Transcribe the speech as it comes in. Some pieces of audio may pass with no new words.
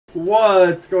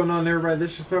What's going on, everybody?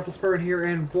 This is Respectful Spartan here,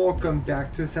 and welcome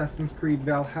back to Assassin's Creed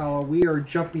Valhalla. We are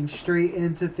jumping straight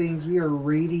into things. We are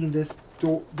raiding this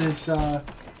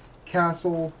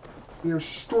castle. We are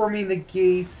storming the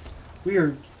gates. We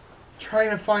are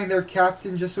trying to find their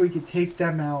captain just so we can take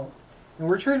them out. And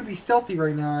we're trying to be stealthy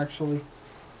right now, actually.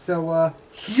 So,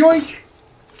 yoink!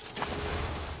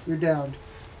 You're downed.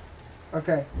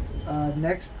 Okay,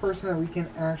 next person that we can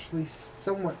actually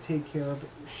somewhat take care of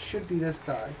should be this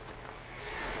guy.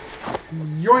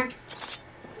 Yoink!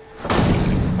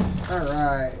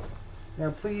 Alright.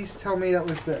 Now please tell me that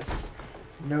was this.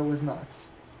 No, it was not.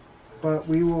 But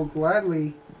we will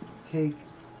gladly take...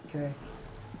 Okay.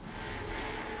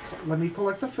 Let me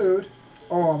collect the food.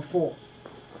 Oh, I'm full.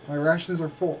 My rations are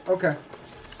full. Okay.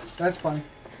 That's fine.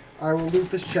 I will loot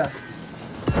this chest.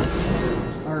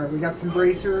 Alright, we got some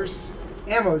bracers.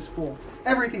 Ammo's full.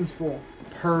 Everything's full.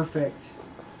 Perfect.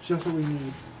 It's just what we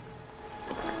need.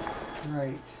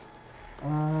 Right.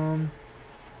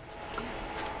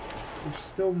 There's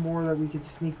still more that we could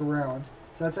sneak around.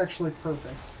 So that's actually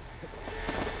perfect.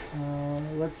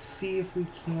 Let's see if we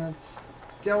can't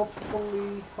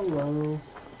stealthily... Hello.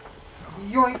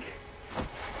 Yoink!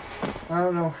 I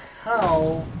don't know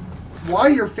why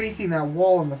you're facing that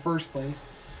wall in the first place.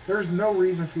 There's no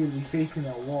reason for you to be facing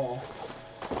that wall.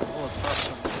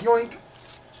 Yoink!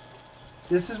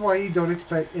 This is why you don't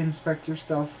inspect your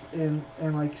stuff in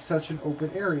like such an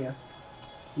open area.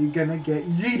 You're gonna get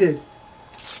yeeted.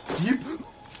 Yeep.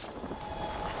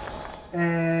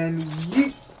 And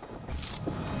yeet.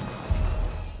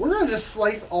 We're gonna just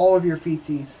slice all of your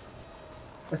feetsies.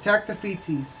 Attack the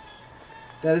feetsies.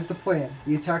 That is the plan.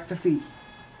 We attack the feet.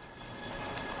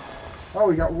 Oh,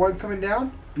 we got one coming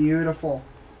down? Beautiful.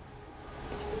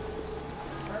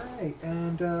 Alright,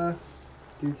 and do.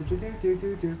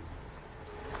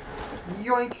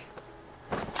 Yoink!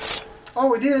 Oh,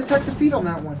 we didn't attack the feet on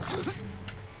that one.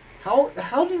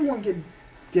 How did one get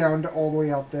down to all the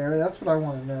way out there? That's what I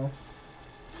want to know.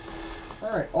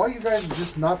 Alright, all you guys are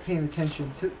just not paying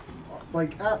attention to,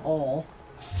 like, at all.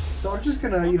 So I'm just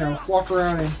gonna, you know, walk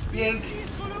around and bink.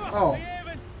 Oh.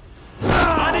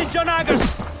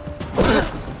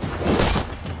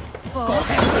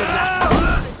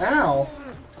 Ow.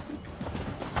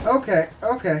 Okay,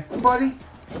 okay. Buddy,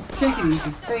 take it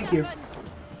easy. Thank you.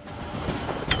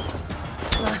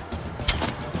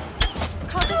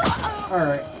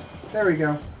 Alright. There we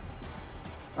go.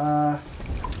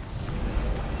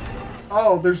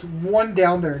 Oh, there's one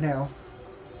down there now.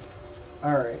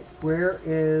 Alright. Where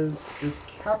is this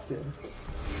captain?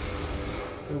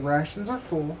 The rations are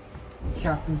full. The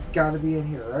captain's gotta be in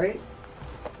here, right?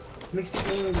 Makes the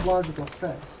only logical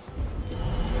sense.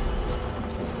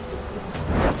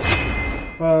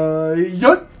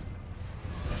 Yup!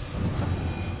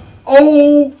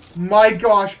 Oh my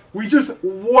gosh! We just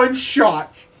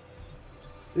one-shot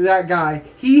that guy.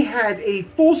 He had a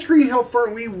full screen health bar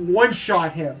and we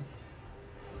one-shot him.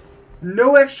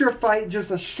 No extra fight, just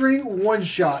a straight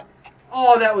one-shot.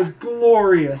 Oh, that was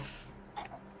glorious.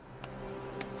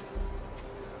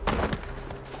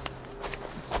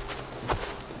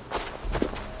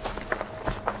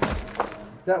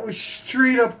 That was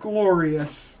straight up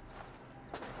glorious.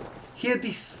 He had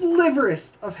the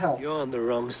sliverest of health. You're on the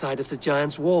wrong side of the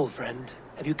giant's wall, friend.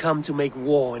 Have you come to make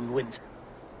war in winter?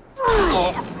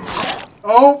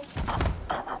 Oh!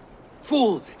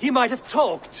 Fool! He might have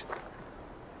talked!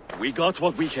 We got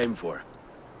what we came for.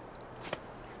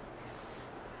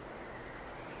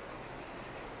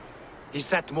 Is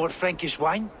that more Frankish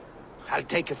wine? I'll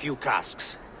take a few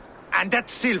casks. And that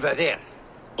silver there.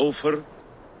 Ulfer,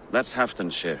 that's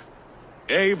Halfdan's share.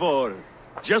 Eivor,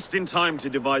 just in time to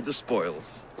divide the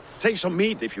spoils. Take some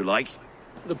meat if you like.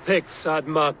 The Picts had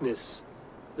Magnus.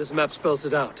 This map spells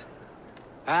it out.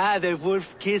 Ah, the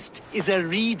wolf-kissed is a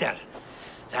reader.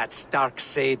 That stark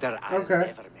satyr I'll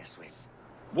never mess with.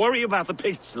 Worry about the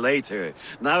Picts later.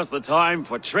 Now's the time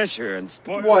for treasure and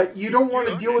spoils. What, you don't want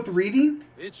to deal with reading?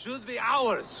 It should be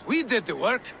ours. We did the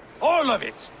work. All of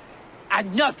it.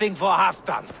 And nothing for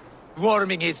Halfdan.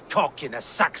 Warming his cock in a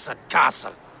Saxon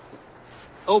castle.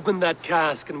 Open that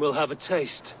cask and we'll have a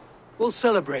taste. We'll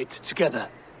celebrate together.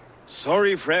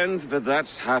 Sorry, friend, but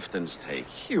that's Halfdan's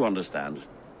take. You understand.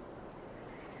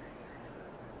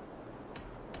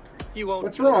 You won't.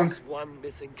 What's wrong? Notice one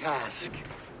missing cask.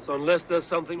 So unless there's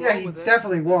something wrong with it,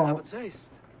 definitely let's won't. have a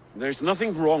taste. There's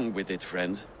nothing wrong with it,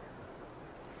 friend.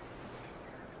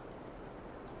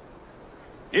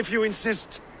 If you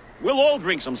insist, we'll all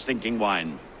drink some stinking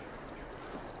wine.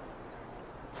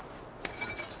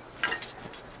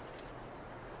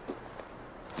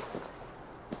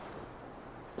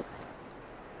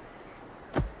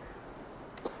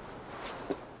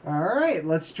 Alright,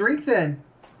 let's drink then.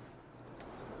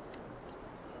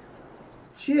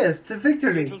 Cheers to A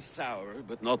victory. little sour,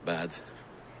 but not bad.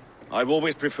 I've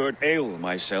always preferred ale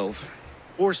myself,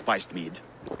 or spiced mead.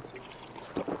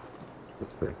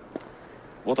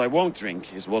 What I won't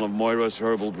drink is one of Moira's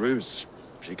herbal brews.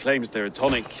 She claims they're a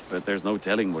tonic, but there's no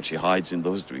telling what she hides in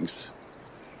those drinks.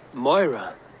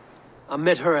 Moira? I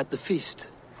met her at the feast.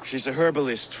 She's a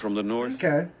herbalist from the north,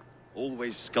 Okay.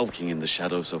 always skulking in the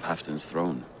shadows of Halfton's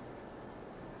throne.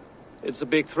 It's a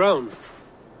big throne.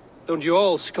 Don't you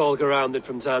all skulk around it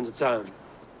from time to time?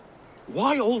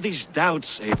 Why all these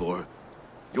doubts, Eivor?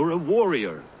 You're a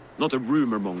warrior, not a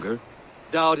rumor monger.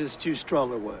 Doubt is too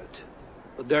strong a word.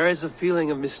 But there is a feeling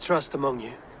of mistrust among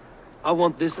you. I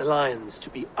want this alliance to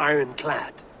be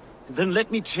ironclad. Then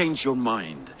let me change your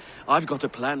mind. I've got a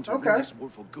plan to Okay. win this war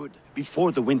for good,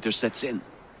 before the winter sets in.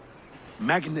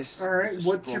 Magnus Alright, is a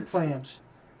what's strong your plan? foot,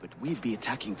 but we'll be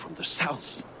attacking from the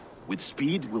south. With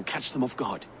speed, we'll catch them off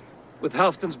guard. With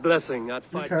Halfton's blessing, I'd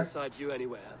fight Okay. beside you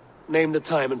anywhere. Name the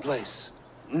time and place.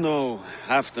 No,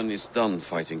 Halfton is done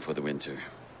fighting for the winter.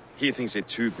 He thinks it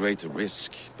too great a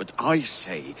risk, but I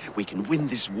say we can win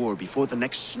this war before the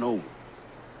next snow.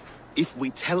 If we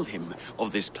tell him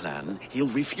of this plan, he'll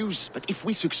refuse, but if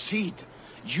we succeed,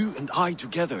 you and I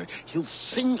together, he'll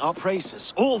sing our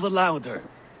praises all the louder.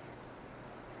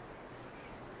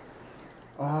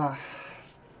 Ah.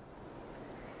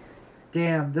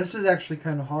 Damn, this is actually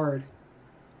kind of hard.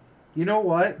 You know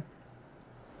what?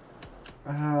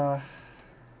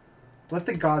 Let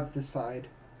the gods decide.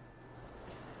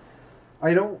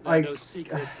 I don't. There are no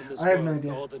secrets in this I have no world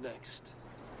idea. or the next.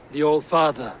 The Old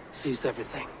Father sees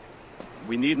everything.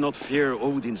 We need not fear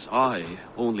Odin's eye,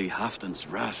 only Halfton's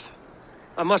wrath.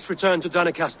 I must return to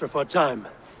Doncaster for a time,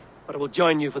 but I will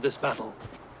join you for this battle.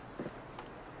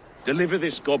 Deliver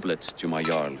this goblet to my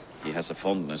Jarl. He has a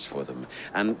fondness for them.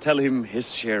 And tell him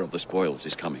his share of the spoils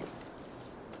is coming.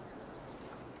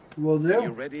 Will When you're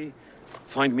do. ready,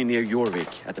 find me near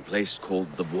Jorvik at a place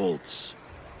called the Waltz.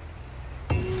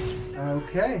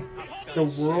 Okay. The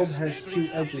world has two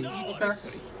edges. Okay.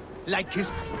 Like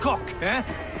his cock, eh?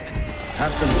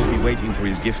 Halfton will be waiting for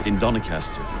his gift in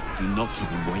Doncaster. Do not keep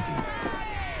him waiting.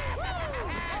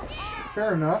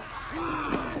 Fair enough.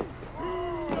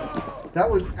 That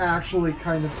was actually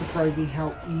kind of surprising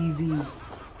how easy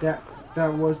that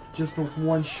was, just a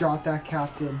one shot that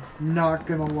captain. Not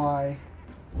gonna lie.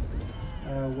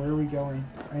 Where are we going?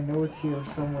 I know it's here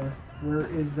somewhere. Where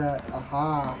is that?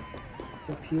 Aha! It's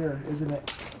up here, isn't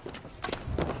it?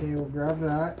 Okay, we'll grab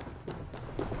that.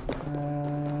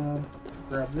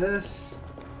 Grab this.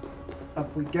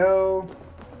 Up we go.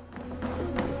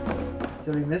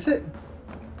 Did we miss it?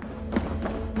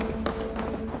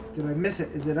 Did I miss it?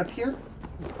 Is it up here?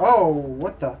 Oh,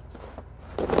 what the?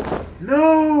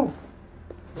 No!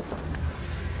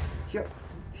 Yep.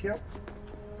 Yep.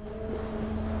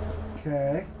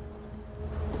 Okay.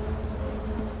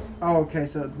 Oh, okay,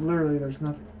 so literally there's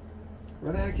nothing.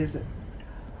 Where the heck is it?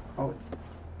 Oh, it's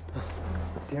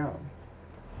down.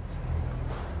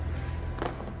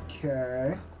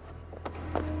 Okay.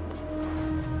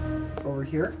 Over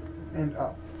here and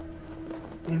up.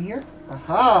 In here?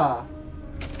 Aha!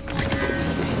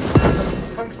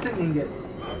 Tungsten ingot.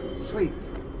 Sweet.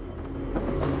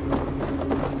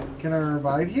 Can I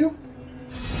revive you?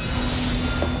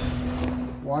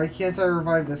 Why can't I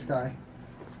revive this guy?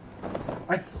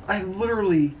 I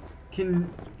literally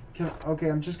can okay,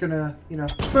 I'm just gonna, you know,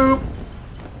 boop!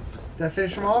 Did I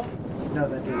finish him off? No,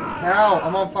 that didn't. Ow!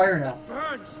 I'm on fire now.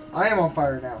 I am on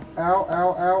fire now. Ow,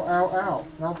 ow, ow, ow, ow.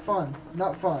 Not fun.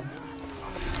 Not fun.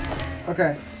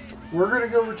 Okay. We're gonna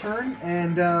go return,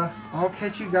 and I'll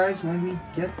catch you guys when we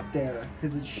get there,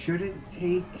 because it shouldn't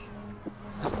take...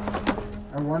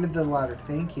 I wanted the ladder.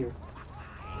 Thank you.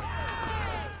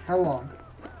 How long?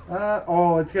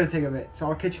 Oh, it's gonna take a bit, so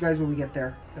I'll catch you guys when we get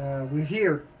there. We're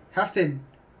here. Halfton,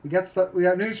 we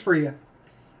got news for you.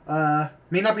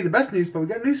 May not be the best news, but we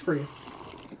got news for you.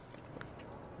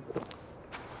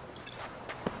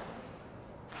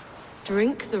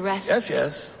 Drink the rest. Yes,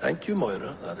 yes. Thank you,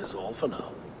 Moira. That is all for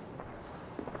now.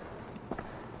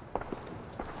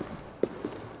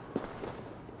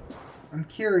 I'm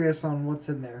curious on what's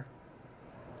in there.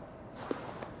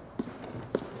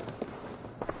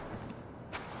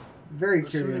 Very The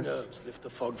soothing curious. herbs lift the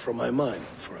fog from my mind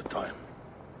for a time.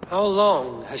 How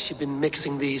long has she been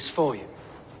mixing these for you?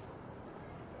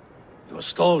 You're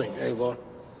stalling, Eivor.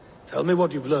 Tell me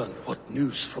what you've learned. What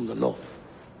news from the north?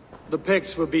 The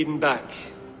Picts were beaten back.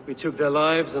 We took their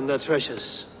lives and their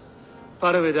treasures.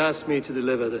 Faroid asked me to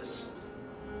deliver this.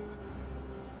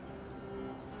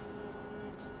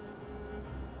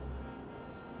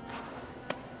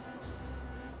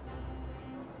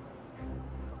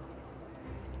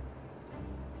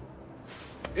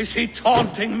 Is he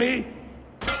taunting me?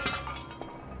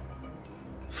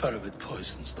 Faravid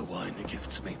poisons the wine he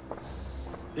gifts me.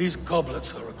 These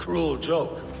goblets are a cruel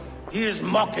joke. He is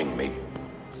mocking me.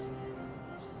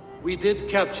 We did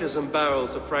capture some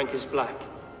barrels of Frankish Black.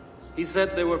 He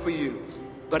said they were for you,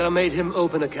 but I made him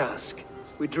open a cask.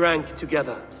 We drank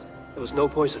together. There was no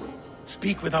poison.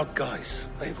 Speak without guise,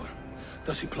 Eivor.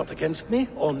 Does he plot against me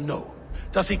or no?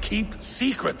 Does he keep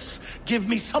secrets? Give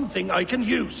me something I can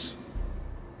use.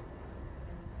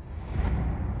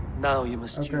 Now you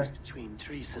must choose between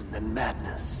treason and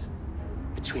madness.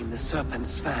 Between the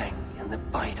serpent's fang and the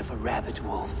bite of a rabid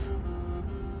wolf.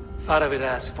 Faravid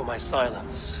asked for my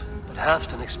silence, but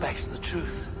Halfdan expects the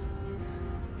truth.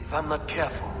 If I'm not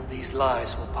careful, these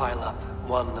lies will pile up,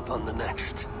 one upon the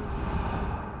next.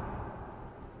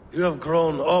 You have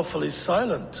grown awfully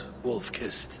silent,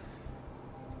 Wolf-Kissed.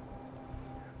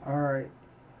 Alright.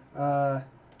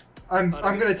 I'm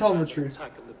gonna tell him the truth.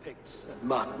 Attack of the Picts and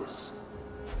madness.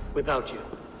 Without you.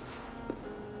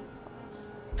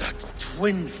 That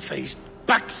twin-faced,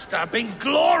 backstabbing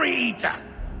glory eater!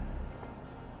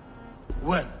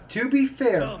 When? To be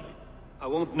fair, Tell me. I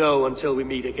won't know until we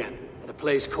meet again, at a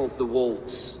place called the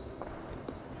Wolds.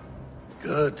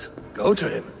 Good. Go to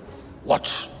him.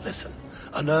 Watch, listen.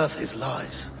 Unearth his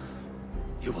lies.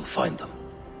 You will find them.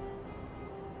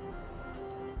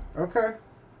 okay.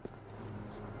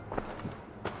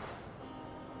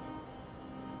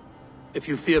 If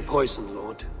you fear poison,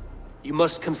 Lord, you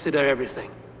must consider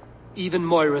everything. Even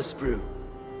Moira's brew.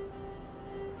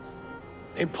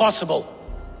 Impossible.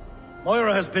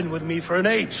 Moira has been with me for an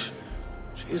age.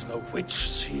 She is no witch.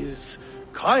 She is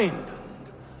kind and...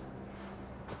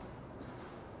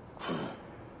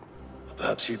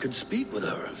 Perhaps you could speak with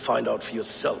her and find out for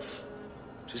yourself.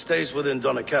 She stays within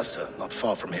Doncaster, not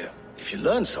far from here. If you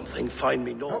learn something, find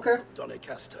me north of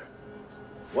Doncaster.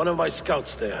 One of my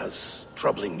scouts there has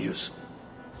troubling news.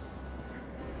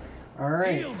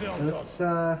 Alright, let's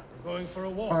Going for a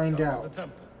walk find down to out. the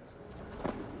temple.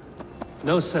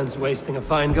 No sense wasting a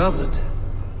fine goblet.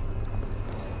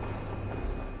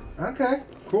 Okay,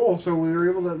 cool. So we were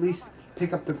able to at least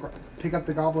pick up the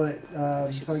goblet.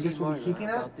 So I guess we'll be keeping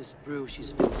that. About this brew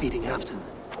she's been feeding Halfdan.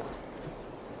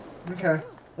 Okay,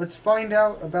 let's find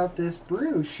out about this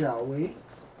brew, shall we?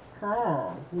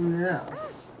 Oh,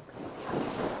 yes.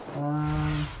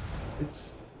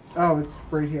 It's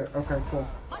right here. Okay, cool.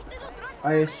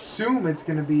 I assume it's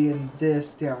gonna be in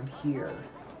this down here.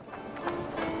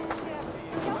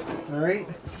 Right?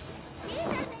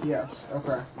 Yes.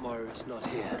 Okay. Moira's not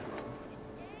here.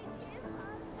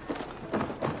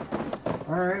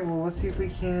 Alright, well, let's see if we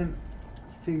can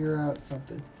figure out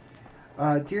something.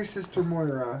 Dear Sister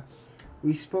Moira,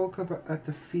 we spoke at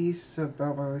the feast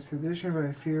about my wife's condition, but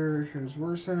I fear it has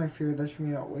worsened. I fear that she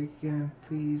may not wake again.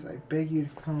 Please, I beg you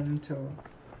to come till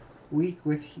week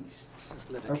with haste. This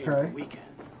letter came from Week.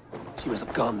 She must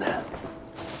have gone there.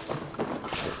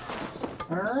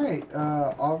 Alright,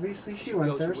 obviously she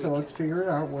went there, so let's figure it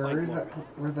out.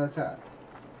 Where that's at.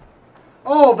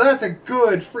 Oh, that's a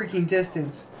good freaking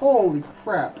distance. Holy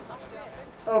crap.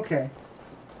 Okay.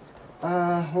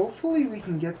 Hopefully we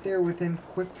can get there within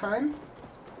quick time.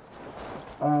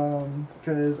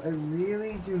 Because I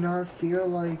really do not feel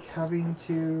like having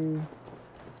to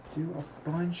do a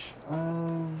bunch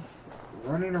of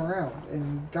running around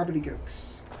and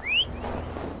gobbledygooks.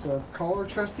 So let's call our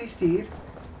trusty steed.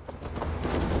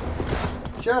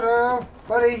 Shadow!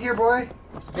 Buddy, here, boy!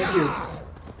 Thank you.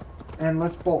 And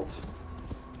let's bolt.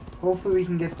 Hopefully we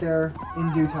can get there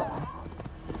in due time.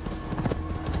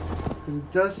 Because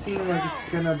it does seem like it's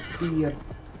gonna be a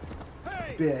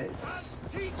bit.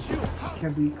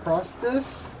 Can we cross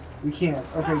this? We can't.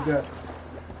 Okay, good.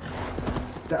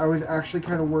 I was actually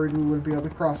kind of worried we wouldn't be able to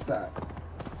cross that.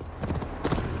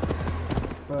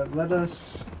 But let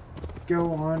us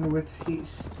go on with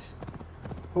haste.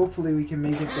 Hopefully we can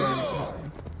make it there in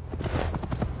time.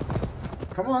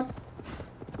 Come on.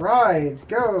 Ride.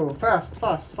 Go. Fast,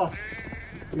 fast, fast.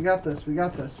 We got this. We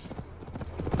got this.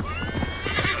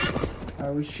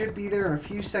 We should be there in a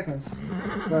few seconds.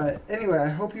 But anyway, I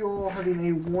hope you're all having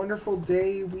a wonderful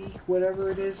day, week, whatever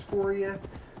it is for you.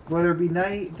 Whether it be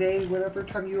night, day, whatever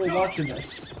time you are watching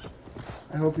this.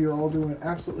 I hope you're all doing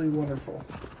absolutely wonderful.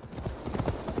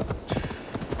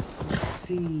 Let's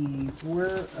see.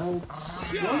 Where else?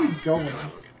 Where are we going?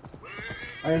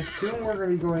 I assume we're going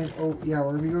to be going... Oh, yeah,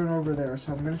 we're going to be going over there.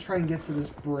 So I'm going to try and get to this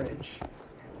bridge.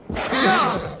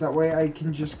 So that way I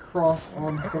can just cross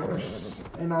on horse.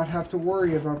 And not have to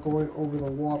worry about going over the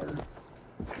water.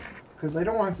 Because I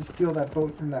don't want to steal that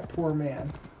boat from that poor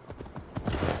man.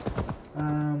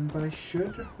 But I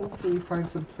should hopefully find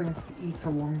some plants to eat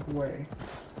along the way.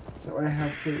 So I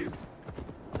have food.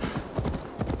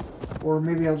 Or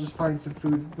maybe I'll just find some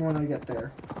food when I get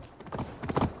there.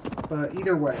 But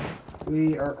either way,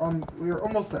 we are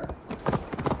almost there.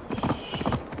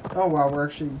 Oh wow, we're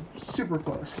actually super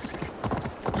close.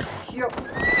 Yep.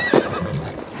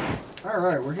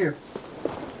 Alright, we're here.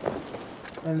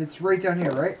 And it's right down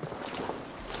here, right?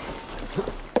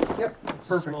 Yep,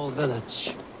 perfect. Small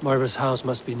village. Moira's house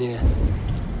must be near.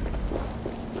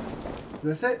 Is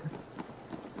this it?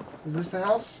 Is this the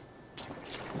house?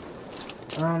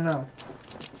 I don't know.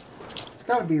 It's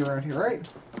gotta be around here, right?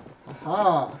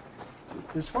 Aha! Is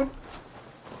it this one?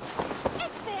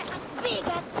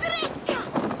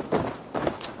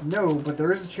 No, but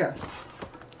there is a chest.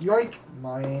 Yoink!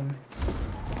 Mine.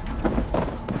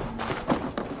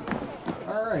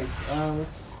 Alright,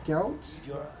 let's scout.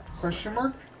 Question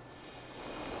mark?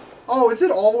 Oh, is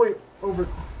it all the way over?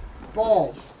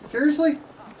 Balls. Seriously?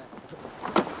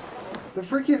 The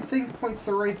freaking thing points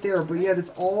to right there, but yet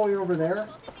it's all the way over there?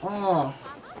 Ah.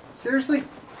 Seriously?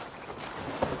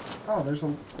 Oh, there's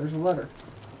a letter.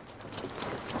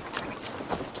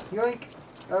 Yoink.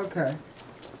 Okay.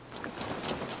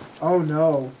 Oh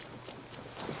no.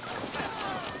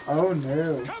 Oh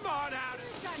no.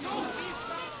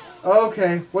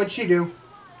 Okay, what'd she do?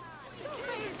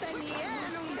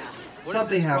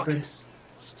 Something happened.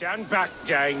 Stand back,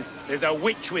 Dane. There's a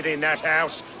witch within that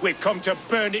house. We've come to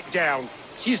burn it down.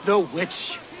 She's no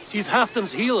witch. She's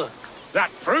Halfdan's healer.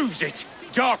 That proves it.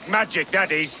 Dark magic,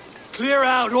 that is. Clear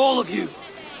out, all of you,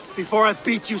 before I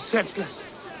beat you senseless.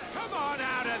 Come on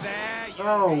out of there.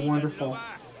 Oh, wonderful.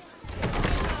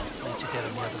 Let you get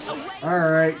on the other side.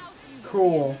 Alright,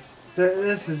 cool.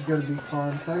 This is gonna be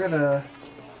fun. So I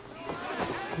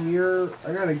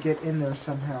gotta get in there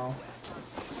somehow.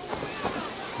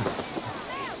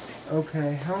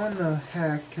 Okay, how in the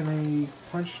heck can I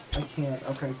punch? I can't.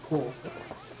 Okay, cool.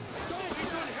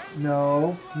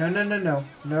 No. No, no, no, no.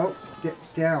 No.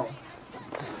 Down.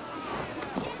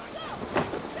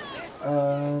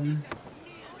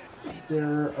 Is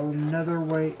there another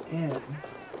way in?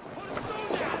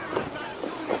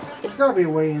 There's gotta be a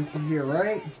way in through here,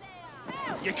 right?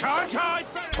 You can't hide.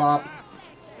 Bop.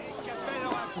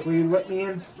 Will you let me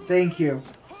in? Thank you.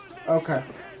 Okay.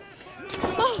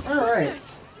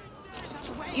 Alright.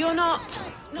 You're not...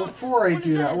 Before I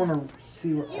do that, I want to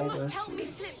see what all this Help me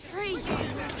slip is. free.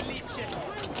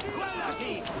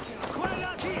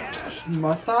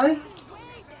 Must I?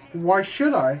 Why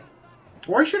should I?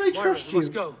 Why should I trust you? Let's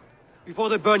go. Before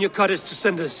they burn your cottage to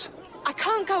cinders. I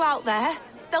can't go out there.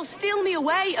 They'll steal me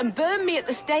away and burn me at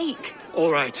the stake.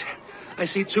 All right. I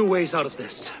see two ways out of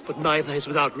this, but neither is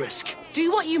without risk.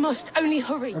 Do what you must, only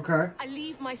hurry. Okay. I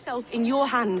leave myself in your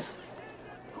hands.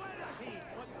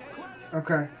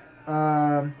 Okay.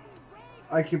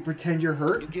 I can pretend you're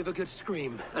hurt. You give a good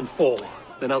scream and fall.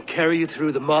 Then I'll carry you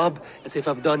through the mob as if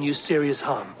I've done you serious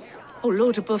harm. Oh,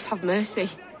 Lord above, have mercy.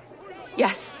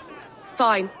 Yes.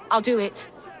 Fine, I'll do it.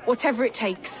 Whatever it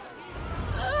takes.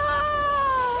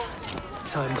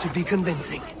 Time to be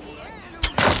convincing.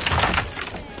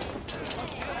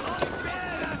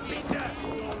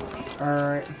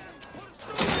 Alright.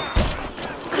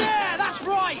 Yeah, that's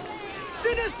right!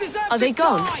 Sinners deserve Are to they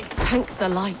gone? die! Thank the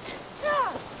light.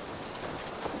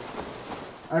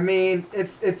 I mean,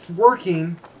 it's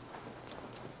working.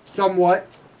 Somewhat.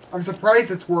 I'm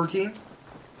surprised it's working.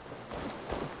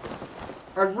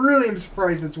 I really am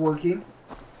surprised it's working.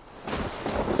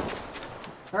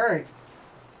 Alright.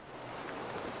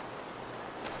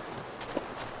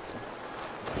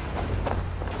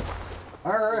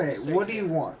 Alright, what do you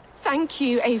want? Thank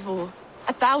you, Eivor.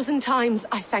 1,000 times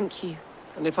I thank you.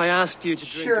 And if I asked you to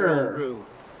drink your own Sure. brew?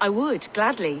 I would,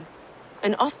 gladly.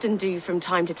 And often do from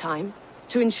time to time,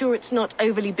 to ensure it's not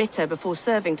overly bitter before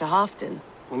serving to Halfdan.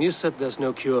 When you said there's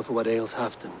no cure for what ails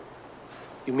Halfdan,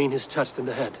 you mean he's touched in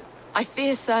the head? I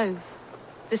fear so.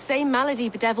 The same malady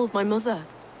bedeviled my mother.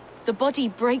 The body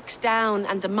breaks down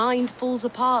and the mind falls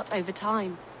apart over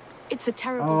time. It's a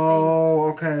terrible Oh,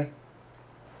 okay.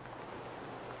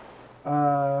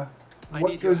 I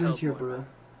What need your goes help, into your Moira. brew?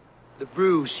 The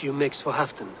brews you mix for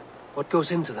Halfdan, what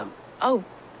goes into them? thing. Oh,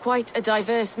 quite a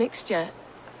diverse mixture.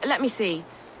 Let me see.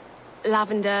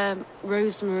 Lavender,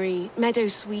 rosemary,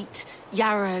 meadowsweet,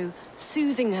 yarrow,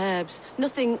 soothing herbs.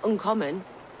 Nothing uncommon.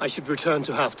 I should return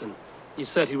to Halfdan. He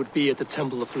said he would be at the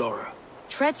Temple of Flora.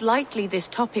 Tread lightly this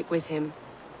topic with him,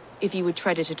 if you would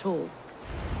tread it at all.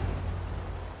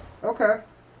 Okay.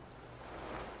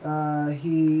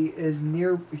 He's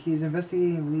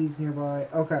investigating leads nearby.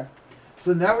 Okay.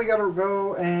 So now we gotta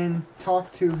go and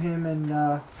talk to him and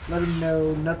let him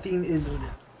know nothing is...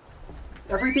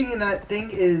 Everything in that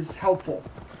thing is helpful.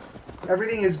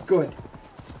 Everything is good.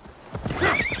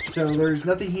 So there's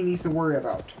nothing he needs to worry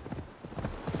about.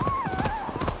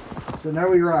 So now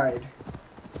we ride.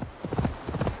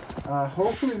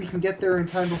 Hopefully we can get there in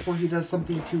time before he does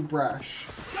something too brash.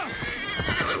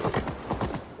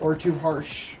 Or too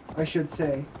harsh, I should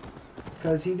say.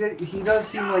 Because he does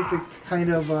seem like the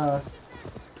kind of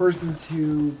person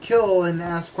to kill and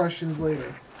ask questions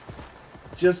later.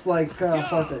 Just like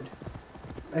Farfed.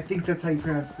 I think that's how you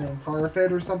pronounce his name. Farfed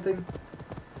or something?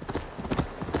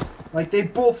 Like, they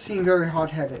both seem very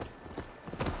hot-headed.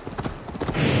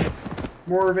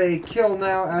 More of a kill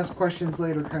now, ask questions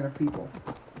later kind of people.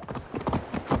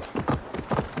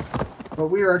 But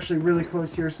we are actually really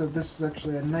close here, so this is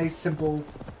actually a nice, simple...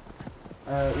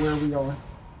 where are we going?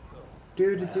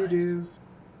 Do-do-do-do.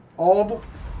 All the...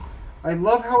 I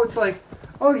love how it's like,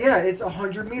 oh yeah, it's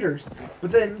 100 meters.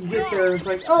 But then you get there and it's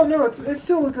like, oh no, it's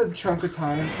still a good chunk of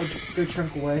time. A good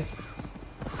chunk away.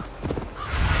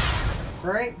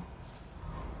 Right?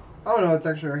 Oh no, it's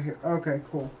actually right here. Okay,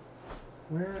 cool.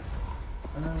 Where?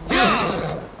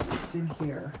 It's in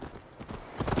here.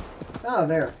 Oh,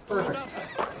 there. Perfect.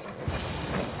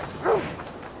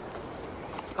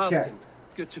 Halfton,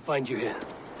 good to find you here.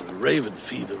 The Raven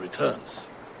feeder returns.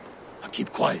 Now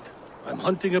keep quiet. I'm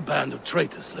hunting a band of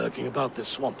traitors lurking about this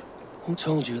swamp. Who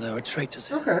told you there are traitors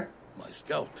here? Okay. My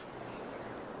scout.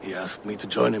 He asked me to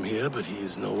join him here, but he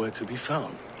is nowhere to be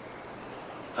found.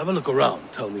 Have a look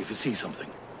around. Tell me if you see something.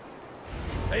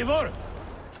 Eivor!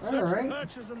 All right.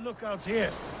 Perches and lookouts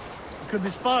here. You could be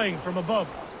spying from above.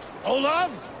 Olav!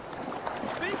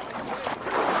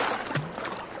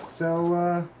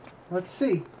 So, let's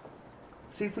see.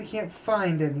 See if we can't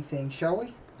find anything, shall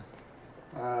we?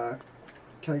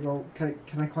 Can I go?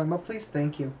 Can I climb up, please?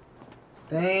 Thank you.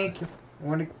 Thank you.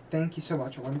 Thank you so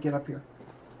much. I want to get up here.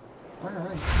 All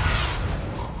right.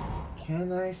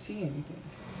 Can I see anything?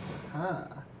 Ah,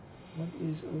 what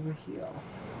is over here?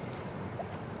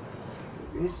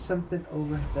 There is something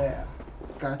over there.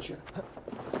 Gotcha.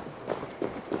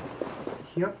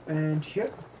 Yep, and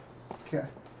yep. Okay.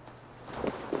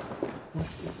 What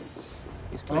is it?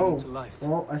 He's clinging to life.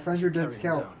 Well, I found your dead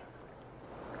scout.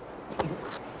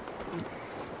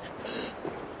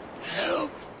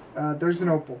 There's an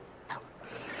opal.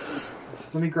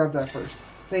 Let me grab that first.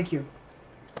 Thank you.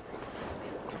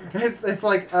 It's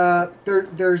like,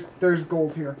 there's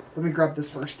gold here. Let me grab this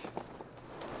first.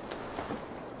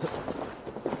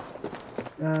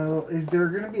 Is there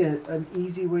gonna be an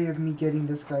easy way of me getting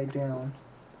this guy down?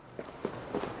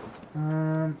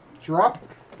 Drop?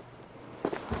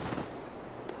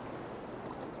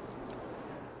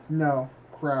 No.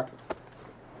 Crap.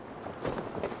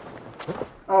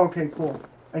 Oh, okay, cool.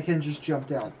 I can just jump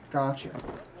down. Gotcha.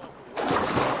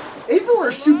 Eivor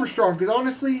is super strong, because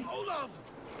honestly...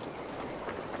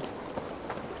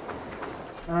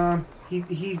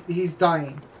 He's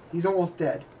dying. He's almost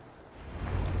dead.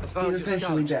 He's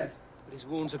essentially dead. But his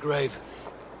wounds are grave.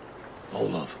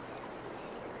 Olaf.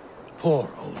 Poor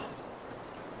Olaf.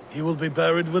 He will be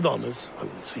buried with honors. I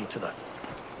will see to that.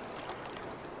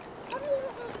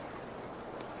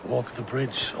 Walk the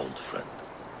bridge, old friend.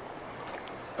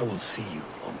 I will see you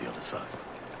on the other side.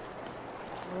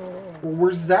 Well,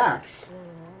 where's Zax?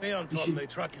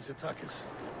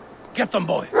 Get them,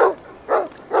 boy!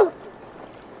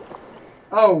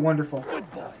 Oh, wonderful. Good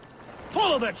boy.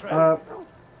 Follow that trail.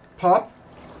 Pup.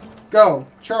 Go.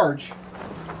 Charge.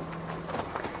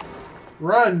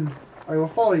 Run. I will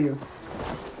follow you.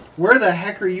 Where the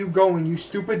heck are you going, you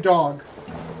stupid dog?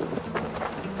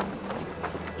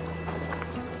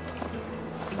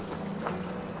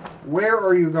 Where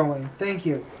are you going? Thank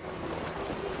you.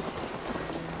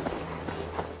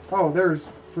 Oh, there's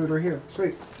food right here.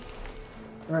 Sweet.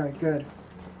 Alright, good.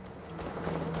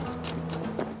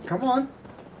 Come on.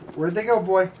 Where'd they go,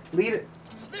 boy? Lead it.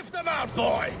 Sniff them out,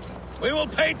 boy! We will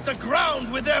paint the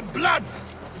ground with their blood!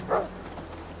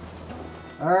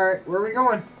 Alright, where are we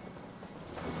going?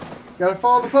 Gotta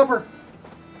follow the pupper.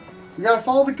 We gotta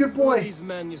follow the good boy. These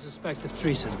men you suspect of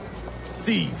treason.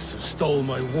 Thieves who stole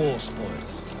my war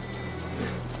spoils.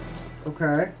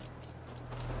 Okay.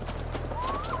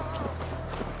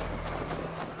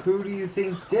 Who do you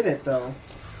think did it, though?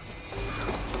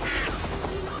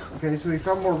 Okay, so we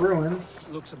found more ruins.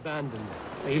 Looks abandoned.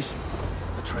 Patient.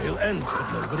 The trail ends,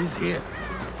 but nobody's here.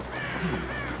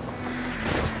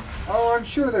 Oh, I'm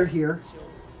sure they're here.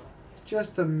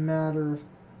 Just a matter of...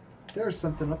 There's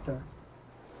something up there.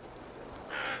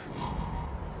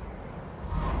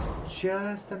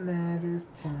 Just a matter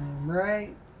of time,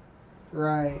 right?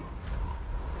 Right.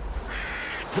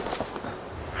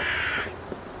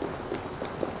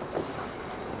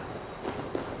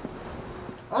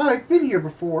 Oh, I've been here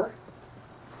before.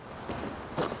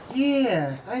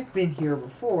 Yeah, I've been here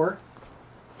before.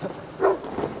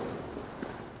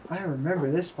 I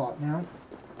remember this spot now.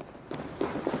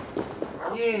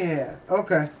 Yeah,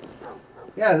 okay.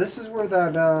 Yeah, this is where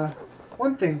that,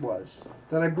 one thing was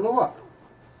that I blew up,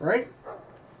 right?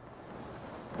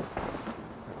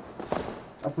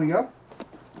 Up we go.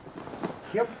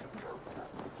 Yep.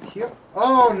 Yep.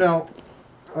 Oh, no.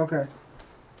 Okay.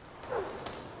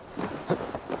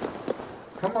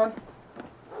 Come on.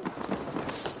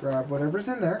 Grab whatever's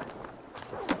in there.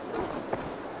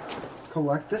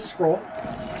 Collect this scroll,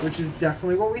 which is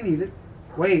definitely what we needed.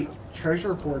 Wait,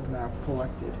 treasure hoard map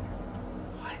collected.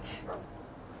 What?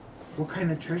 What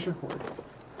kind of treasure hoard?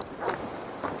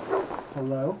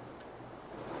 Hello?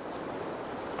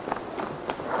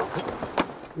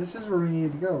 This is where we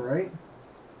need to go, right?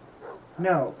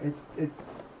 No, it's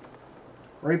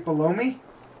right below me?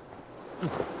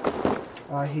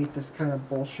 Oh, I hate this kind of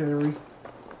bullshittery.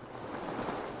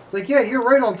 It's like, yeah, you're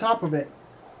right on top of it.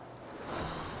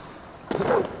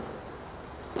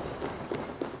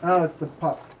 Oh, it's the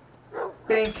pup.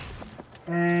 Bink.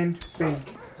 And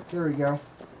bink. There we go.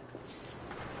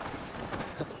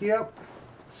 Yep.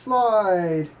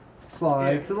 Slide.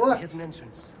 Slide Here, to the left. Here's an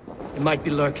entrance. It might be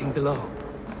lurking below.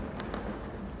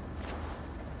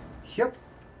 Yep.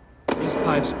 These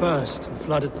pipes burst and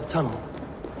flooded the tunnel.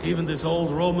 Even this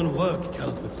old Roman work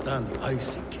cannot withstand the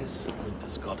icy kiss of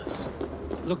winter's goddess.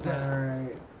 Look there.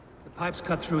 Alright. The pipes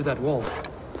cut through that wall.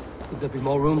 Could there be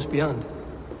more rooms beyond?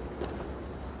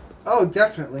 Oh,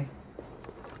 definitely.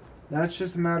 Now it's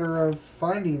just a matter of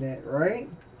finding it, right?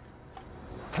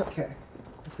 Okay.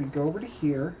 If we go over to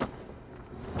here...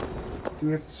 Do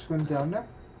we have to swim down now?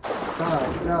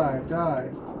 Dive, dive,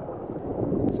 dive.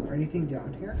 Is there anything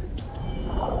down here?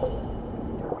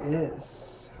 There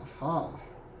is. Haha.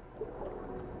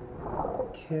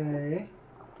 Okay.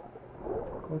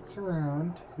 What's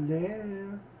around?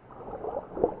 Hello?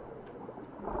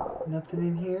 Nothing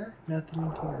in here? Nothing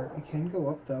in here. I can go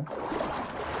up, though.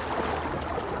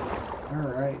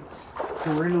 Alright.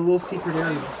 So we're in a little secret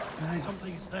area. Nice.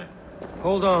 Something's there.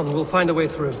 Hold on, we'll find a way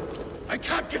through. I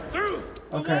can't get through!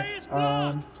 Okay.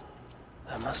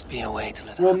 There must be a way to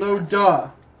let Well, out. no duh.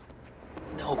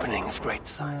 An opening of great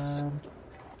size.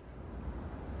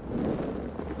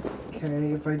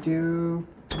 Okay, if I do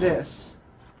this.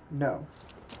 No.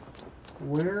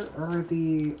 Where are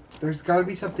the... There's got to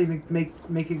be something to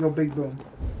make it go big boom.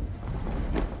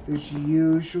 There's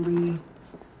usually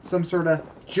some sort of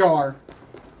jar.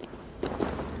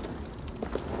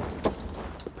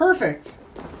 Perfect!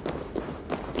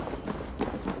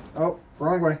 Oh,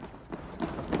 wrong way.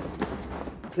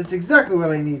 That's exactly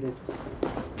what I needed.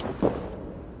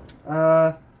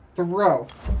 Throw.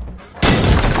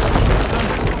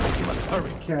 You must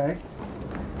hurry. Okay.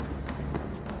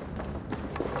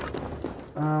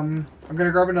 I'm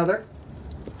gonna grab another.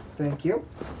 Thank you.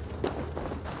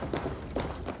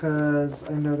 Because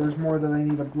I know there's more that I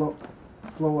need to blow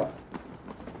up.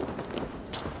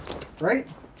 Right?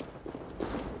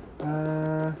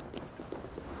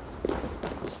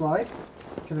 Slide.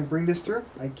 Can I bring this through?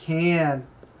 I can.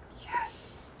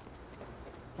 Yes.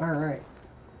 Alright.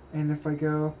 And if I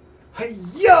go...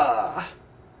 Hi-ya!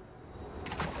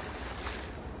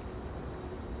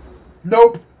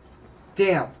 Nope.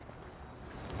 Damn.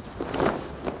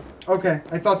 Okay,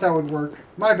 I thought that would work.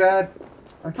 My bad.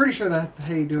 I'm pretty sure that's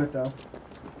how you do it, though.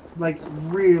 Like,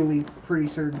 really pretty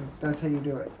certain that's how you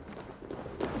do it.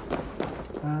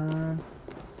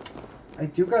 I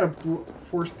do gotta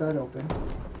force that open.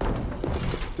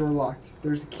 Door locked.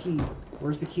 There's a key.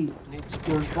 Where's the key?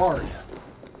 Door's barred.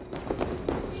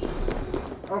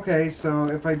 Okay, so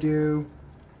if I do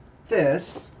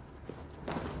this,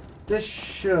 this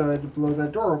should blow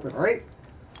that door open, right?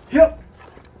 Yep.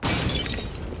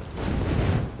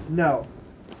 No.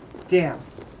 Damn.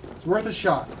 It's worth a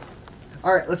shot.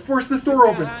 Alright, let's force this door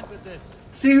open.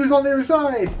 See who's on the other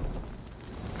side.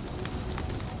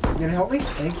 You gonna help me?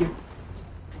 Thank you.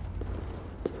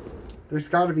 There's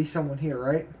gotta be someone here,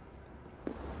 right?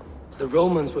 The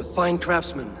Romans were fine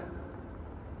craftsmen.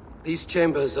 These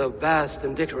chambers are vast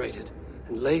and decorated,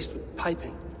 and laced with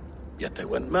piping. Yet they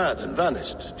went mad and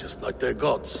vanished, just like their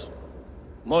gods.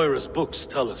 Moira's books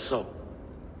tell us so.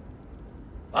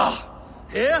 Ah,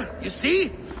 here, you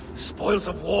see? Spoils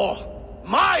of war.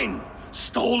 Mine!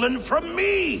 Stolen from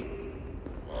me!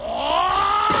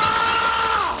 Ah!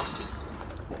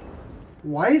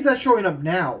 Why is that showing up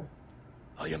now?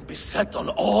 I am beset on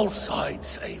all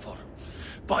sides, Eivor.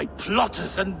 By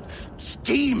plotters and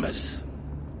schemers.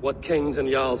 what kings and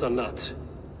jarls are not.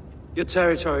 Your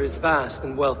territory is vast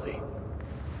and wealthy.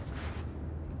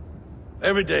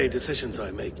 Everyday decisions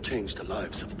I make change the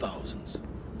lives of thousands.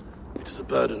 It is a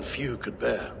burden few could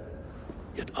bear.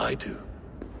 Yet I do.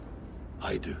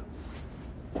 I do.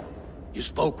 You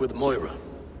spoke with Moira.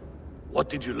 What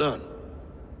did you learn?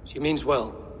 She means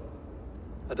well.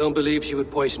 I don't believe she would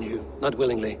poison you, not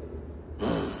willingly.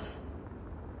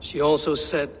 She also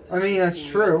said... I mean, that's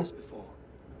true. Before,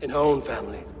 in her own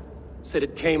family. Said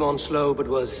it came on slow, but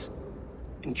was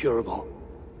incurable.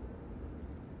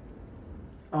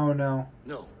 Oh, no.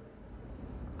 No.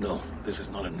 No, this is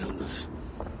not an illness.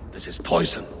 This is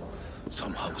poison.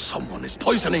 Somehow, someone is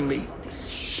poisoning me.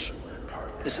 Shh.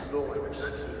 Listen.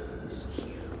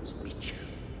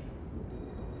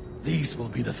 These will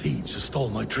be the thieves who stole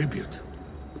my tribute.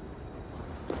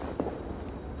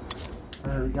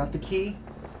 Alright, we got the key.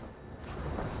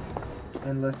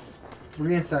 And let's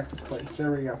ransack this place.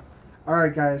 There we go.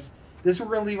 Alright, guys. This is where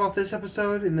we're going to leave off this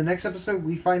episode. In the next episode,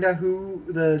 we find out who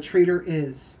the traitor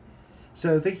is.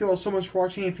 So, thank you all so much for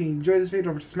watching. If you enjoyed this video,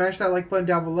 don't forget to smash that like button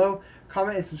down below.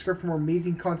 Comment and subscribe for more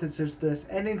amazing content such as this.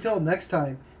 And until next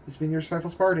time, this has been your Spiteful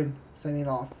Spartan, signing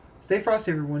off. Stay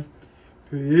frosty, everyone.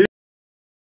 Peace.